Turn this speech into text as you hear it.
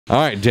All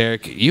right,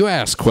 Derek, you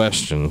asked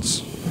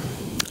questions.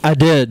 I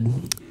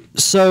did.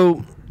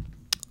 So,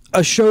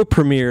 a show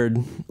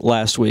premiered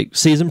last week,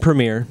 season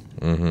premiere.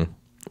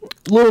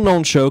 Little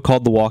known show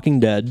called The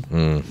Walking Dead.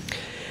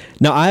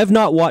 Now, I have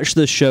not watched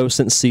this show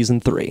since season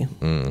 3.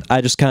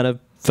 I just kind of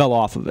fell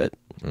off of it.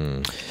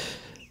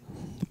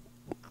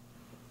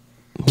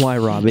 Why,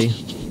 Robbie?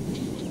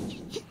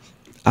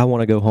 I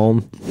want to go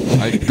home.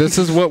 This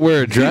is what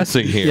we're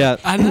addressing here. Yeah,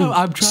 I know.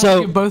 I'm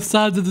trying to get both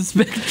sides of the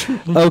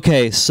spectrum.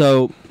 Okay,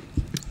 so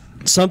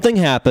something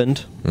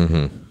happened,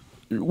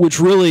 which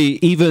really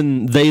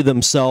even they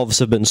themselves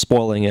have been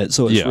spoiling it,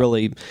 so it's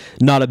really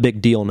not a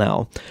big deal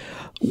now.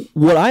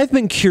 What I've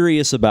been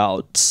curious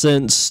about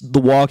since The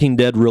Walking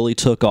Dead really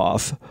took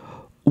off,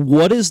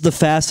 what is the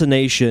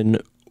fascination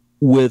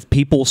with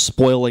people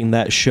spoiling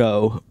that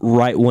show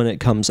right when it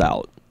comes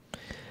out?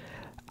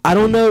 I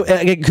don't know,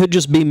 it could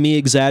just be me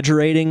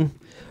exaggerating,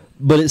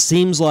 but it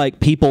seems like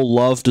people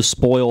love to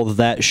spoil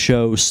that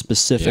show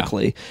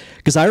specifically.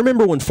 Because I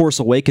remember when Force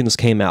Awakens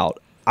came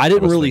out, I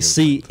didn't really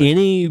see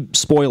any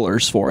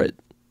spoilers for it.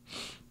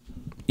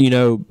 You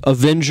know,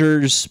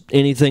 Avengers,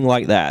 anything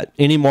like that.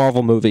 Any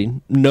Marvel movie,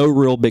 no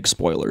real big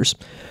spoilers.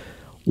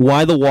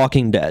 Why The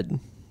Walking Dead?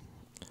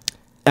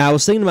 And I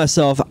was thinking to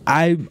myself,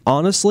 I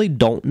honestly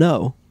don't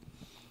know.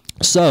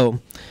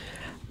 So,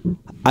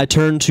 I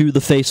turned to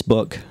the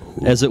Facebook,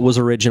 as it was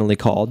originally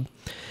called,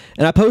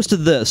 and I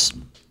posted this.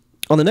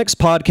 On the next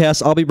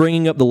podcast, I'll be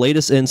bringing up the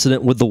latest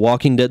incident with The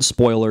Walking Dead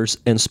spoilers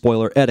and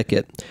spoiler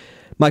etiquette.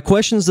 My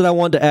questions that I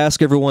want to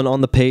ask everyone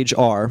on the page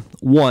are,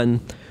 1,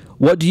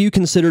 what do you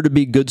consider to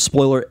be good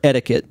spoiler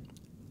etiquette?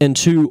 And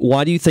 2,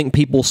 why do you think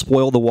people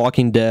spoil The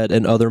Walking Dead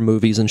and other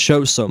movies and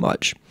shows so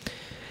much?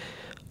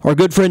 Our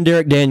good friend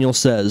Derek Daniel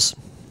says,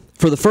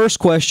 for the first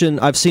question,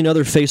 I've seen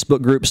other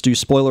Facebook groups do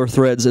spoiler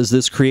threads as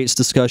this creates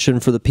discussion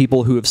for the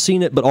people who have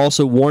seen it, but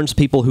also warns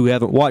people who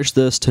haven't watched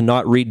this to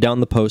not read down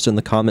the post in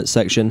the comment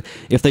section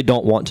if they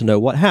don't want to know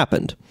what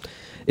happened.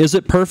 Is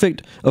it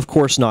perfect? Of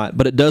course not,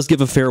 but it does give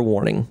a fair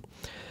warning.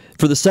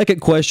 For the second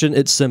question,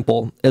 it's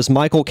simple. As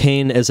Michael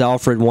Caine as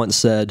Alfred once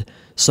said,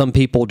 some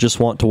people just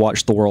want to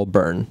watch the world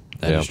burn.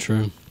 That is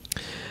true.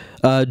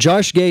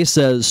 Josh Gay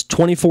says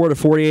 24 to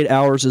 48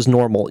 hours is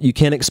normal. You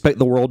can't expect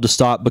the world to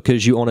stop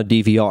because you own a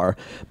DVR.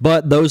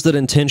 But those that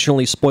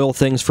intentionally spoil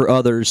things for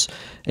others,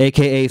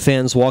 aka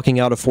fans walking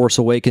out of Force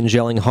Awakens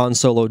yelling Han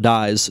Solo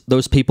dies,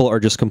 those people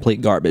are just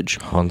complete garbage.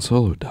 Han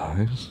Solo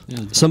dies?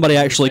 Somebody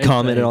actually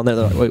commented on that.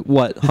 Like, wait,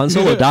 what? Han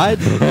Solo died?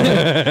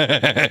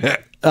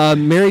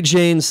 Mary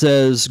Jane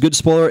says, good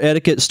spoiler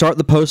etiquette, start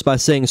the post by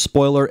saying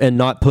spoiler and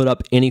not put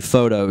up any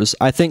photos.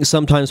 I think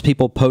sometimes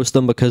people post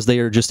them because they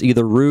are just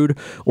either rude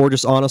or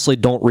just honestly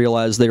don't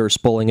realize they are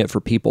spoiling it for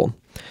people.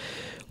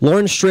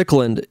 Lauren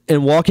Strickland,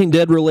 in Walking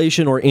Dead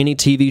relation or any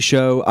TV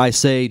show, I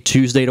say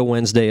Tuesday to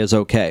Wednesday is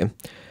okay.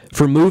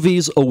 For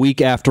movies, a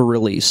week after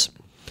release.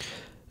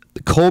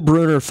 Cole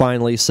Bruner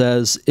finally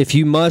says, if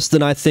you must,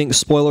 then I think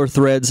spoiler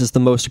threads is the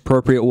most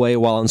appropriate way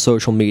while on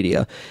social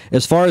media.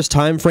 As far as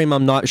time frame,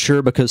 I'm not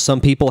sure because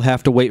some people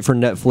have to wait for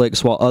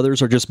Netflix while others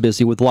are just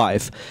busy with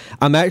life.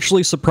 I'm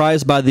actually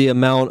surprised by the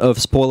amount of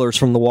spoilers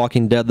from The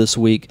Walking Dead this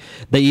week.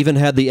 They even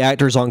had the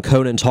actors on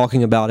Conan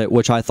talking about it,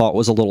 which I thought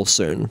was a little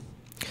soon.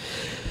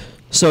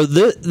 So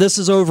this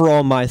is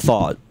overall my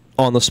thought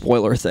on the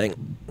spoiler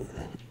thing.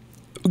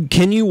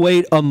 Can you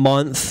wait a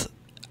month?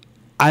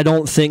 I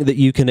don't think that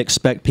you can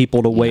expect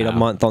people to wait a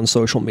month on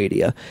social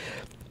media.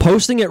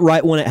 Posting it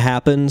right when it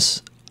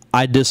happens,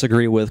 I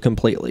disagree with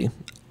completely.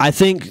 I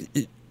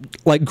think,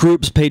 like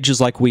groups,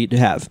 pages like we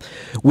have,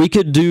 we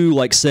could do,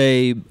 like,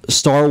 say,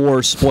 Star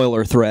Wars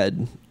spoiler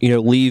thread, you know,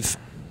 leave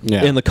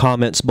in the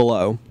comments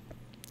below.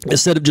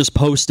 Instead of just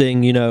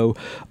posting, you know,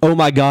 oh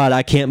my God,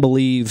 I can't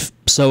believe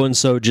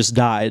so-and-so just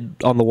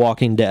died on The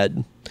Walking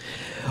Dead.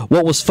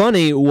 What was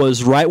funny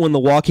was right when The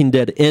Walking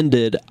Dead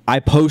ended, I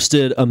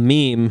posted a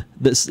meme.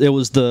 It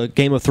was the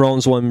Game of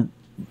Thrones one.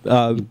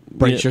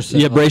 Brace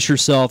yourself. Yeah, brace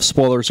yourself.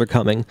 Spoilers are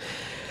coming.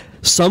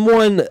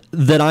 Someone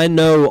that I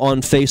know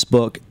on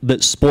Facebook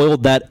that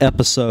spoiled that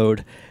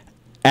episode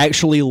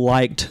actually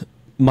liked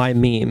my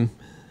meme.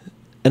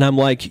 And I'm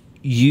like,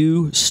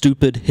 you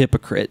stupid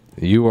hypocrite.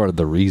 You are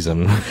the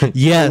reason.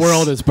 Yes. The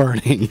world is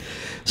burning.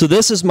 So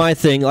this is my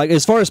thing. Like,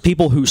 as far as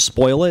people who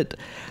spoil it,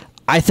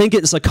 I think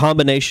it's a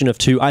combination of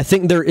two. I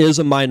think there is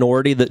a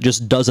minority that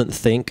just doesn't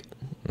think.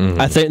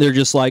 I think they're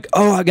just like,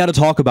 oh, I got to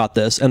talk about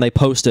this, and they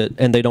post it,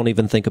 and they don't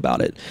even think about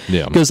it.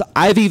 Yeah. Because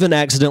I've even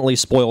accidentally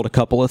spoiled a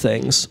couple of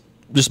things,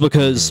 just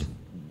because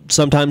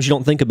sometimes you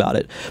don't think about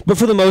it. But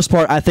for the most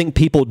part, I think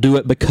people do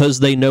it because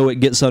they know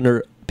it gets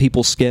under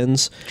people's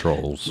skins.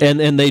 Trolls. And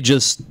they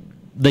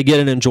get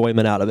an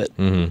enjoyment out of it.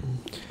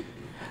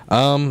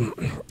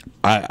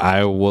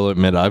 I will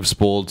admit I've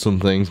spoiled some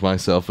things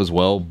myself as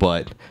well,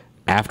 but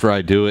after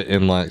I do it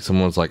and like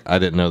someone's like, I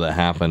didn't know that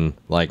happened,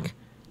 like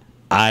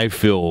I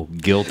feel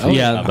guilty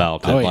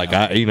about it. Like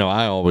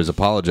I always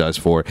apologize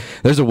for it.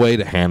 There's a way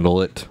to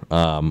handle it.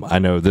 I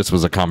know this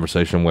was a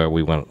conversation where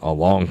we went a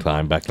long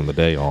time back in the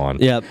day on.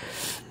 Yep.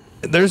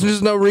 There's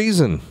just no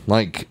reason.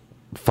 Like,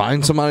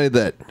 find somebody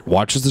that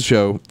watches the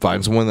show,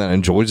 find someone that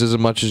enjoys as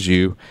much as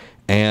you,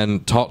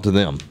 and talk to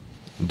them.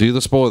 Do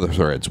the spoiler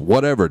threads,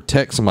 whatever.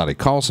 Text somebody,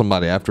 call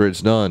somebody after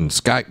it's done,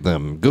 Skype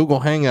them, Google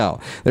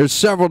Hangout. There's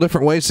several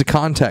different ways to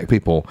contact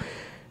people.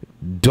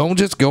 Don't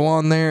just go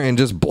on there and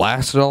just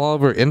blast it all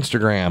over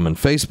Instagram and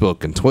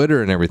Facebook and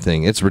Twitter and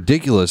everything. It's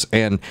ridiculous.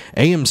 And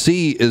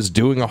AMC is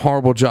doing a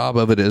horrible job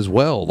of it as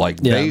well.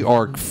 Like, they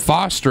are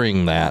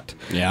fostering that.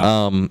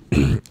 Yeah.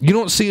 You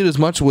don't see it as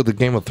much with the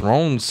Game of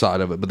Thrones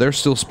side of it, but there's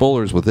still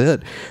spoilers with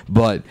it.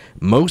 But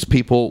most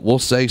people will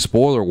say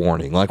spoiler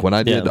warning. Like, when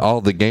I did all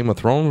the Game of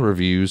Thrones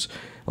reviews,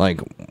 like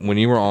when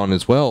you were on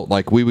as well,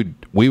 like we would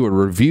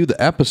review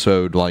the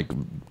episode like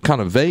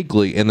kind of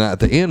vaguely, and at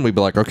the end we'd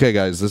be like, okay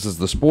guys, this is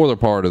the spoiler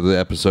part of the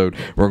episode,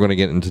 we're going to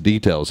get into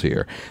details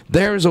here.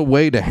 There's a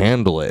way to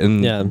handle it,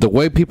 and the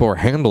way people are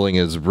handling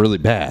it is really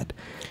bad.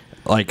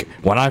 Like,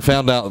 when I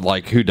found out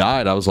like who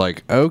died, I was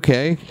like,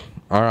 okay,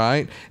 all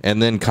right.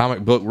 And then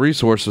Comic Book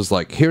Resource was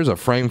like, here's a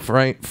frame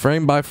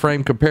by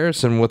frame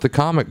comparison with the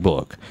comic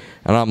book,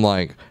 and I'm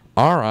like,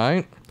 all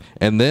right.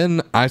 And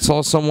then I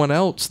saw someone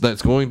else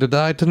that's going to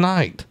die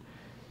tonight.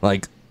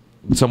 Like,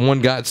 someone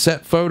got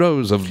set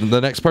photos of the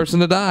next person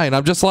to die, and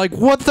I'm just like,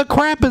 what the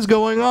crap is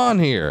going on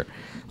here?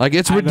 Like,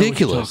 it's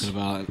ridiculous. I know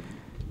what you're talking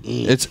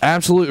about. It's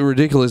absolutely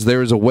ridiculous.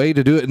 There is a way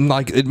to do it, and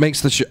like, it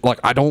makes the show, like,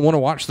 I don't want to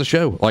watch the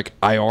show. Like,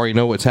 I already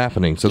know what's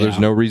happening, so there's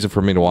no reason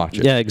for me to watch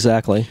it. Yeah,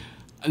 exactly.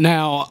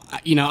 Now,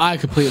 you know, I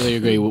completely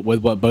agree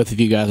with what both of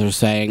you guys are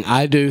saying.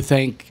 I do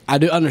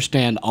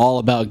understand all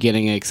about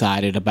getting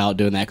excited about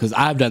doing that, because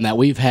I've done that.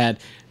 We've had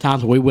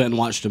times where we went and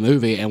watched a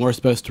movie and we're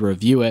supposed to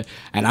review it,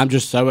 and I'm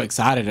just so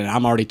excited and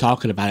I'm already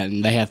talking about it,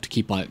 and they have to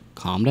keep like,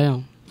 calm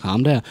down,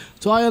 calm down.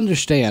 So I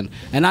understand,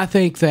 and I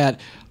think that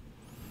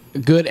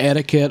good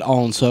etiquette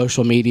on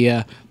social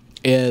media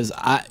is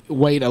I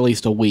wait at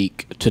least a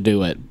week to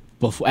do it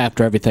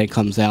after everything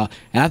comes out.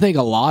 And I think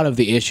a lot of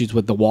the issues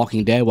with The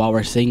Walking Dead, while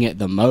we're seeing it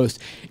the most,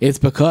 it's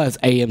because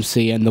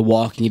AMC and The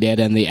Walking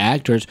Dead and the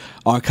actors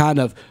are kind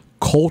of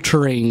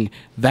culturing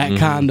that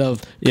kind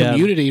of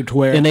community to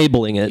where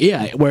enabling it.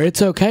 Yeah, where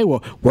it's okay.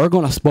 Well, we're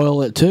going to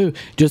spoil it too.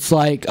 Just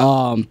like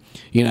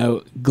you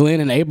know, Glenn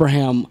and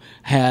Abraham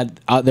had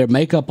their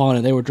makeup on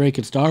and they were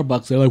drinking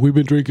Starbucks. They're like, we've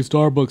been drinking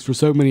Starbucks for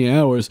so many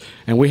hours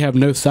and we have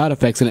no side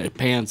effects, and it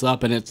pans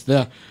up and it's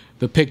the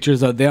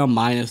pictures of them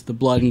minus the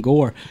blood and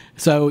gore.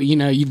 So, you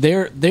know,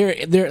 they're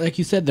like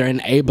you said, they're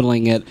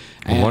enabling it.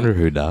 I wonder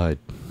who died.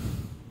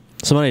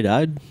 Somebody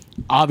died?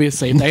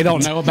 Obviously, if they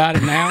don't know about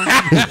it now,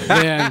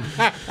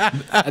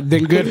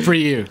 then good for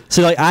you.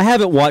 So, like, I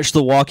haven't watched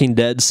The Walking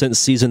Dead since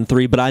season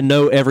 3, but I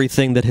know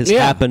everything that has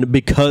happened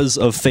because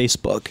of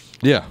Facebook.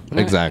 Yeah,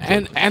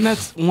 exactly. And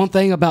that's one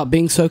thing about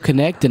being so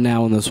connected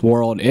now in this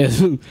world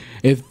is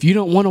if you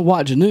don't want to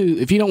watch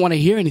if you don't want to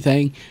hear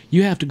anything,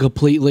 you have to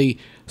completely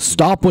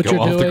stop what you're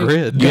doing. Go off the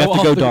grid. You have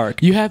to go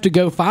dark. You have to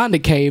go find a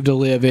cave to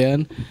live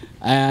in.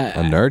 A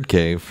nerd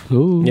cave.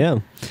 Ooh. Yeah.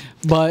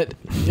 But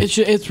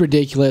it's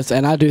ridiculous,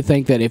 and I do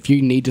think that if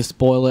you need to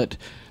spoil it,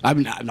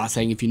 I'm not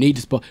saying if you need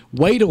to spoil,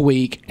 wait a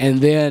week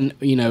and then,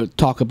 you know,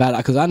 talk about it,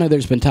 because I know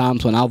there's been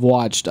times when I've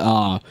watched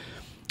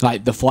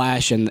like The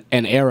Flash and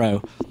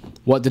Arrow.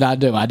 What did I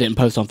do? I didn't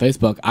post on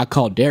Facebook. I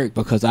called Derek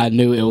because I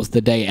knew it was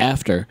the day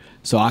after,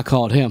 so I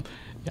called him.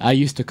 I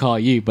used to call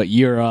you, but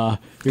you're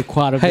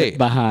quite a bit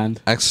behind.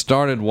 I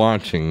started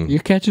watching. You're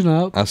catching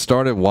up. I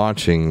started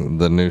watching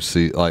the new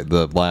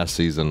the last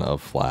season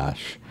of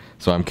Flash.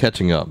 So I'm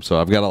catching up. So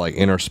I've got to like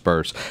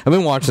intersperse. I've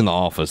been watching The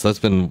Office. That's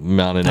been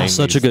mounted. That's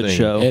such a good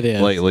show. It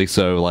is lately.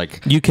 So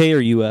like UK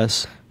or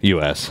US?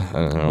 US. I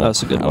don't know.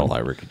 That's a good one. I don't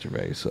like Ricky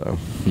Gervais. So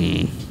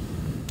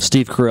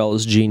Steve Carell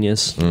is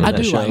genius. I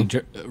do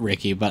like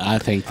Ricky, but I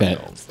think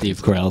that Steve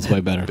Carell is way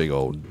better. Big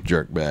old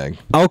jerk bag.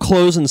 I'll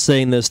close in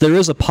saying this. There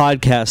is a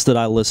podcast that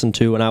I listen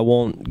to, and I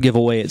won't give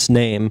away its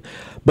name,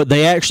 but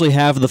they actually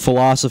have the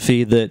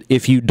philosophy that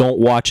if you don't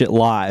watch it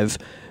live,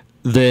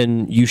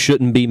 then you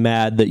shouldn't be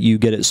mad that you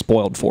get it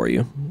spoiled for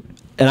you.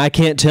 And I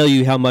can't tell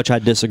you how much I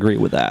disagree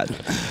with that.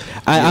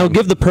 I'll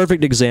give the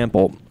perfect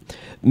example.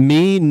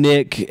 Me,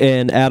 Nick,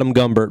 and Adam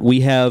Gumbert,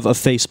 we have a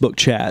Facebook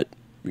chat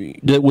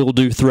that we'll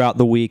do throughout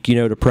the week, you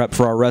know, to prep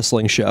for our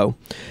wrestling show.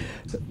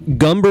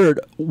 Gumbert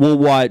will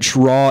watch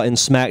Raw and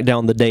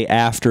SmackDown the day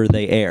after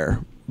they air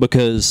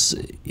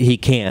because he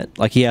can't.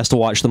 Like, he has to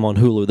watch them on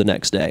Hulu the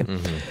next day.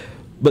 Mm-hmm.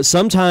 But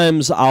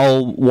sometimes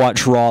I'll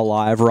watch Raw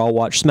live or I'll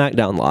watch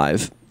SmackDown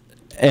live,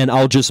 and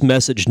I'll just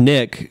message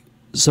Nick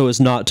so as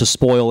not to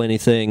spoil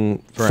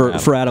anything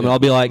for Adam. And I'll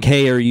be like,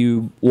 hey, are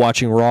you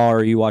watching Raw or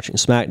are you watching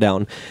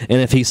SmackDown?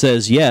 And if he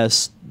says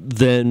yes,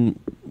 then,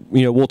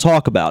 you know, we'll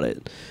talk about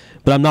it.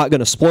 But I'm not going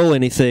to spoil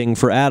anything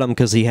for Adam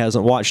because he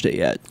hasn't watched it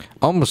yet.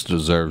 Almost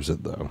deserves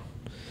it, though.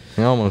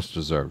 He almost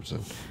deserves it.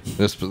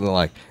 This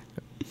like,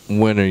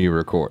 when are you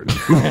recording?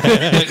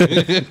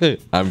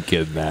 I'm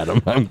kidding,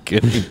 Adam. I'm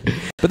kidding.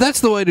 But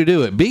that's the way to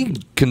do it. Be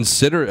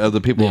considerate of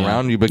the people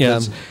around you,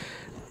 because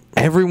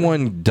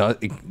everyone does.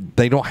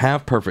 They don't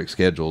have perfect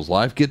schedules.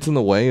 Life gets in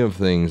the way of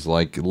things.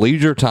 Like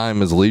leisure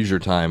time is leisure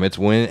time. It's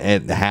when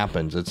it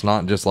happens. It's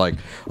not just like,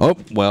 oh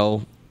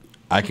well,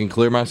 I can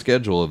clear my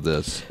schedule of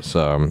this.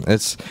 So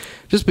it's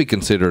just be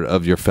considerate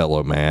of your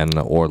fellow man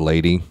or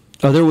lady.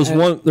 Oh, there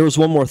was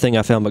one more thing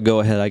I found, but go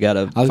ahead.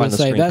 I was gonna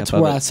say that's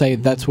where I say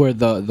that's where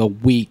the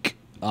week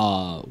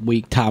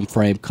time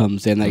frame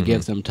comes in. That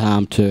gives them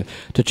time to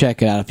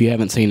check it out. If you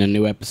haven't seen a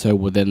new episode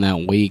within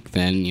that week,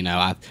 then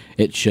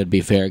it should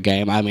be fair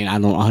game. I mean, I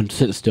don't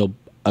 100% still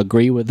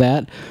agree with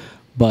that,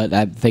 but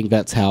I think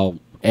that's how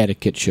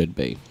etiquette should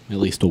be. At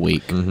least a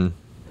week.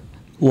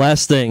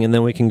 Last thing, and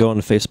then we can go on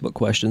to Facebook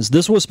questions.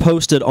 This was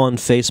posted on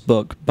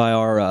Facebook by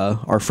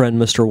our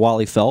friend Mr.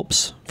 Wally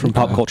Phelps from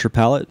Pop Culture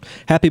Palette.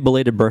 Happy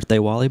belated birthday,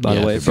 Wally, by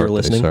the way, if you're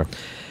listening. Sir.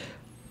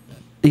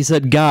 He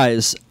said,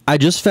 guys, I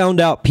just found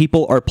out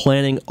people are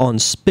planning on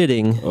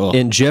spitting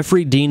in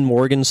Jeffrey Dean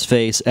Morgan's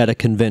face at a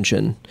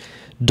convention.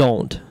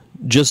 Don't.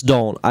 Just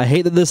don't. I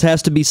hate that this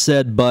has to be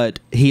said, but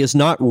he is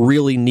not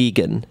really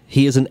Negan.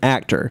 He is an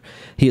actor.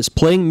 He is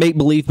playing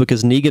make-believe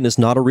because Negan is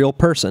not a real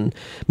person.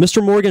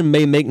 Mr. Morgan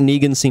may make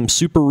Negan seem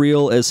super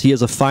real as he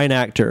is a fine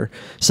actor.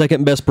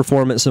 Second best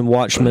performance in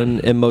Watchmen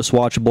and most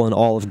watchable in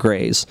all of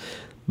Grey's.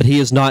 But he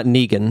is not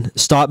Negan.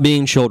 Stop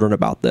being children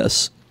about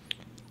this.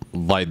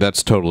 Like,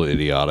 that's totally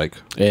idiotic.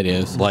 It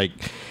is. Like,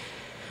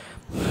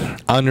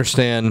 I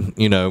understand,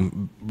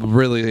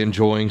 really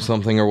enjoying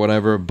something or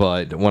whatever,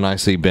 but when I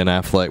see Ben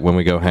Affleck, when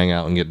we go hang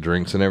out and get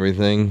drinks and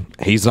everything,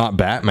 he's not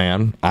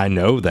Batman. I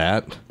know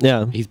that.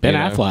 Yeah. He's Ben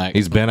Affleck.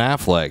 He's Ben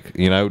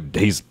Affleck.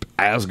 He's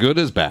as good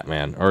as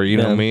Batman. Or,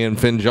 me and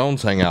Finn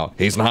Jones hang out.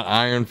 He's not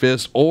Iron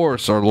Fist or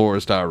Sir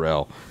Loris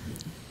Tyrell.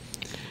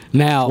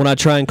 Now, when I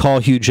try and call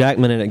Hugh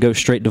Jackman and it goes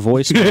straight to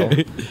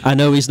voicemail, I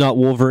know he's not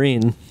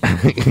Wolverine.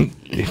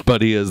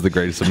 But he is the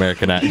greatest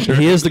American actor.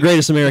 He is the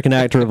greatest American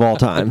actor of all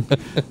time.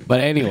 But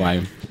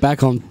anyway,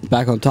 back on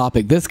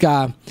topic. This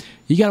guy,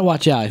 you got to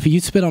watch out. If you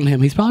spit on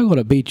him, he's probably going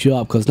to beat you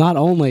up because not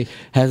only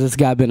has this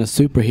guy been a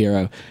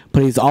superhero,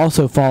 but he's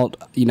also fought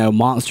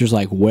monsters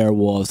like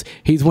werewolves.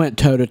 He's went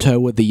toe to toe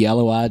with the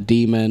yellow-eyed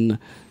demon.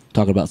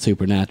 Talking about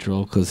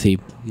Supernatural because he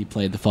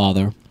played the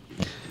father.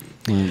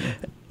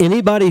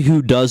 Anybody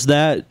who does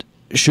that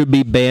should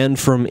be banned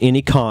from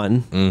any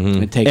con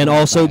and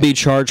also be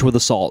charged with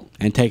assault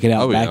and take it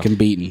out back and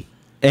beaten.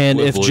 And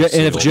if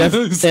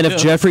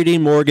Jeffrey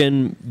Dean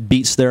Morgan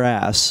beats their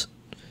ass,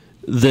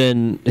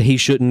 then he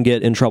shouldn't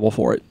get in trouble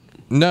for it.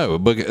 No,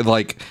 but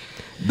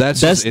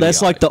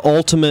that's like the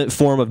ultimate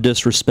form of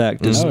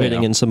disrespect is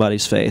spitting in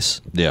somebody's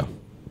face. Yeah,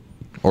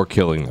 or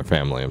killing their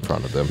family in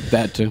front of them.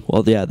 That too.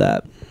 Well, yeah,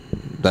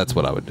 that's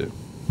what I would do.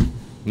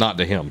 Not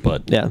to him,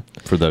 but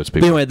for those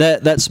people. But anyway,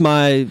 that's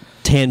my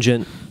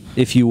tangent,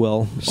 if you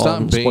will. Stop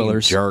on being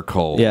spoilers. jerk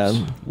holes.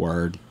 Yeah.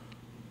 Word.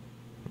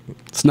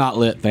 It's not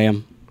lit,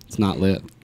 fam. It's not lit.